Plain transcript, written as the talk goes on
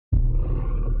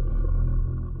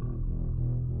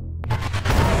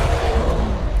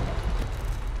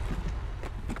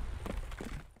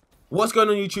What's going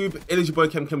on YouTube? It is your boy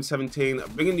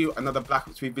Chem17 bringing you another Black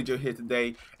Ops 3 video here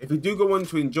today. If you do go on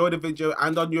to enjoy the video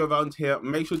and are new around here,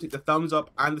 make sure to hit the thumbs up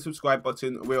and the subscribe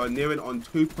button. We are nearing on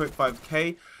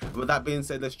 2.5k. With that being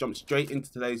said, let's jump straight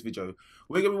into today's video.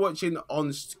 We're going to be watching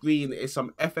on screen is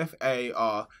some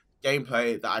FFAR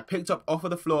gameplay that I picked up off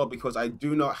of the floor because I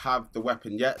do not have the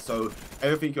weapon yet. So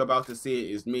everything you're about to see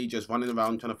is me just running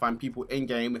around trying to find people in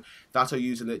game that are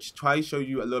using it to try to show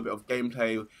you a little bit of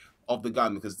gameplay of the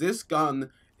gun, because this gun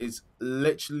is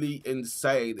literally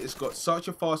insane. It's got such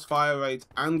a fast fire rate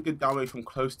and good damage from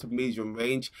close to medium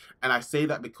range, and I say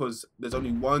that because there's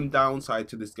only one downside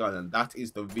to this gun, and that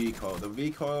is the recoil. The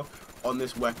recoil on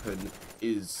this weapon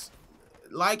is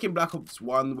like in Black Ops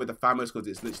 1 with the FAMAS, because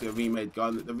it's literally a remade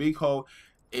gun. The recoil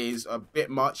is a bit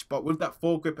much, but with that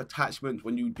foregrip attachment,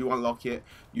 when you do unlock it,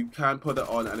 you can put it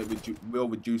on and it will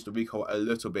reduce the recoil a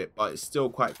little bit, but it's still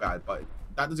quite bad. But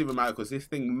that doesn't even matter because this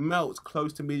thing melts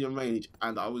close to medium range,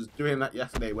 and I was doing that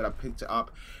yesterday when I picked it up.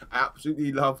 I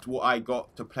absolutely loved what I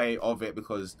got to play of it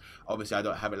because obviously I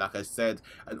don't have it, like I said.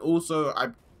 And also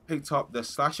I picked up the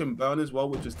slash and burn as well,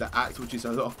 which is the axe, which is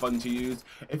a lot of fun to use.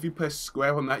 If you press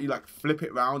square on that, you like flip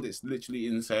it round. It's literally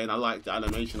insane. I like the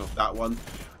animation of that one.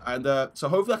 And so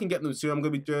hopefully I can get them soon. I'm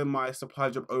going to be doing my supply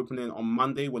drop opening on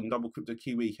Monday when double crypto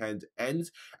key weekend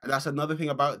ends. And that's another thing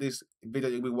about this video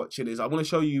you'll be watching, is I want to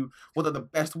show you what are the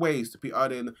best ways to be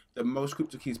earning the most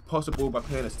crypto keys possible by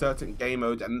playing a certain game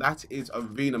mode, and that is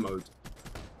arena mode.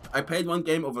 I played one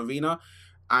game of arena,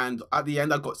 and at the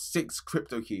end I got 6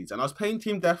 crypto keys, and I was playing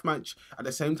team deathmatch at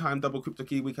the same time double crypto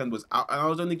key weekend was out, and I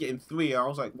was only getting 3. I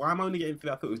was like, why am I only getting 3?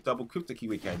 I thought it was double crypto key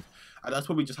weekend. And that's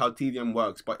probably just how TDM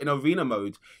works. But in arena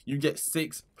mode, you get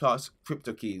 6 plus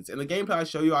crypto keys. In the gameplay I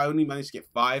show you, I only managed to get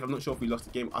 5. I'm not sure if we lost the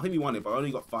game. I think we won it, but I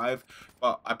only got 5.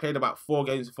 But I played about 4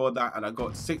 games before that, and I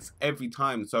got 6 every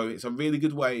time. So it's a really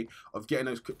good way of getting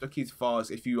those crypto keys fast.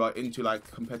 If you are into like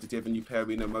competitive and you play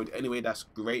arena mode anyway, that's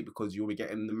great because you'll be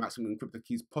getting the maximum crypto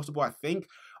keys possible, I think.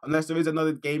 Unless there is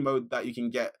another game mode that you can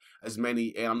get as many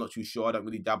in. I'm not too sure. I don't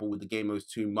really dabble with the game modes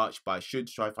too much, but I should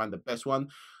try to find the best one.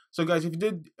 So guys, if you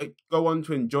did go on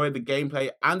to enjoy the gameplay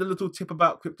and a little tip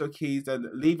about crypto keys, then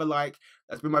leave a like.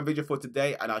 That's been my video for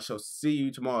today, and I shall see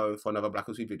you tomorrow for another Black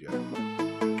Ops 3 video.